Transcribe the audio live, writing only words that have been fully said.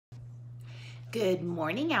Good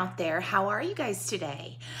morning out there. How are you guys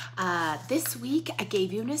today? This week I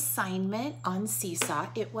gave you an assignment on Seesaw.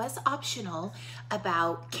 It was optional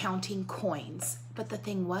about counting coins, but the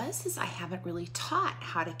thing is I haven't really taught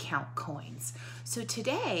how to count coins. So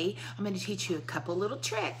today I'm going to teach you a couple little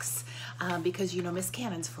tricks because you know Miss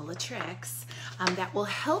Cannon's full of tricks that will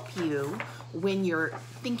help you when you're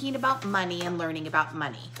thinking about money and learning about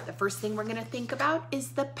money. The first thing we're going to think about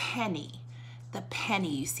is the penny. The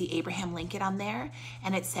penny, you see Abraham Lincoln on there,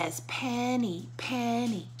 and it says penny,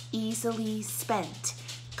 penny, easily spent,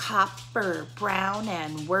 copper, brown,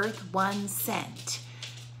 and worth 1 cent.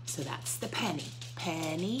 So that's the penny.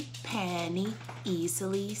 Penny, penny,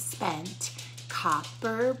 easily spent,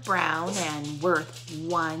 copper, brown, and worth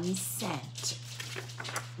 1 cent.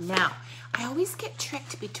 Now, I always get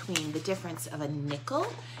tricked between the difference of a nickel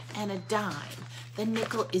and a dime. The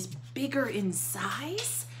nickel is bigger in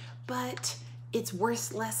size, but it's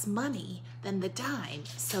worth less money than the dime.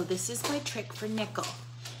 So this is my trick for nickel.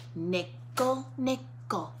 Nickel,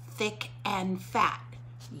 nickel, thick and fat.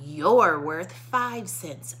 You're worth 5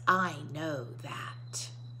 cents, I know that.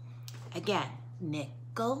 Again,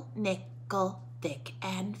 nickel, nickel, thick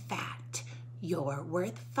and fat. You're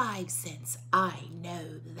worth 5 cents, I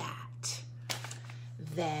know that.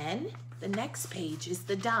 Then the next page is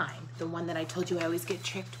the dime, the one that I told you I always get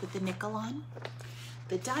tricked with the nickel on.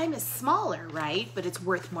 The dime is smaller, right? But it's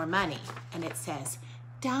worth more money. And it says,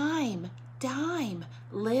 dime, dime,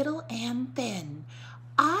 little and thin.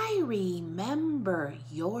 I remember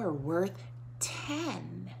you're worth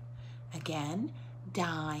 10. Again,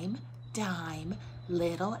 dime, dime,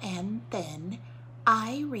 little and thin.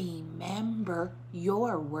 I remember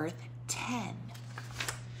you're worth 10.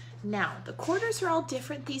 Now, the quarters are all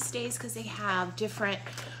different these days because they have different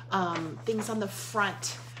things on the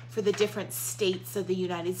front for the different states of the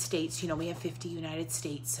United States. You know, we have 50 United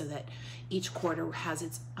States, so that each quarter has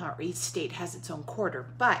its, or each state has its own quarter.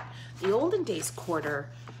 But the olden days quarter,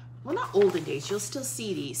 well, not olden days, you'll still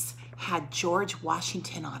see these, had George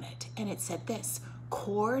Washington on it. And it said this,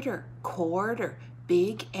 quarter, quarter,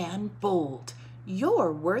 big and bold.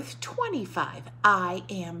 You're worth 25, I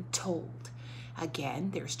am told.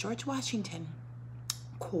 Again, there's George Washington.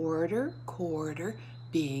 Quarter, quarter,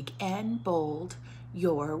 big and bold.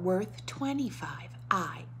 You're worth 25,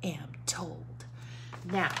 I am told.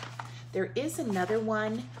 Now, there is another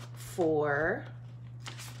one for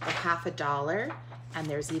the $50, and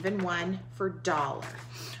there's even one for $1.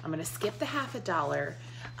 I'm gonna skip the $50,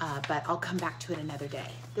 but I'll come back to it another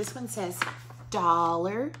day. This one says,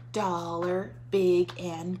 dollar, dollar, big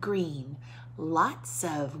and green. Lots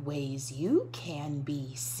of ways you can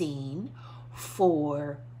be seen.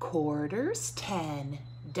 4 quarters, 10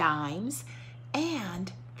 dimes,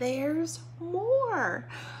 and there's more.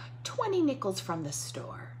 20 nickels from the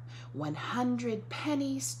store, 100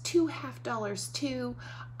 pennies, 2 half-dollars too.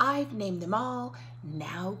 I've named them all,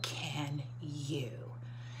 now can you?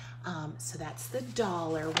 So that's the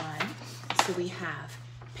dollar one. So we have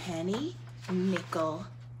penny, nickel,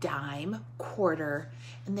 dime, quarter,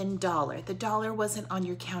 and then dollar. The dollar wasn't on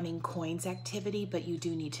your counting coins activity, but you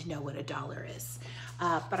do need to know what a dollar is.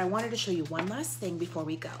 But I wanted to show you one last thing before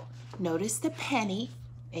we go. Notice the penny,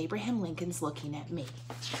 Abraham Lincoln's looking at me.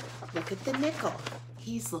 Look at the nickel,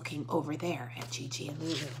 he's looking over there at Gigi and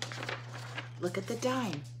Lulu. Look at the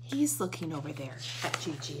dime, he's looking over there at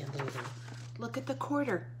Gigi and Lulu. Look at the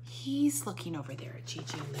quarter, he's looking over there at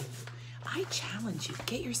Gigi and Lulu. I challenge you,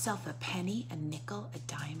 get yourself a penny, a nickel, a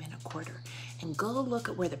dime, and a quarter, and go look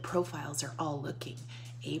at where the profiles are all looking.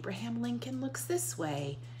 Abraham Lincoln looks this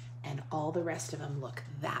way, and all the rest of them look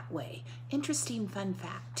that way. Interesting fun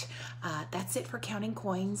fact. That's it for counting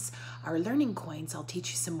coins or learning coins. I'll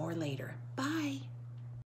teach you some more later. Bye.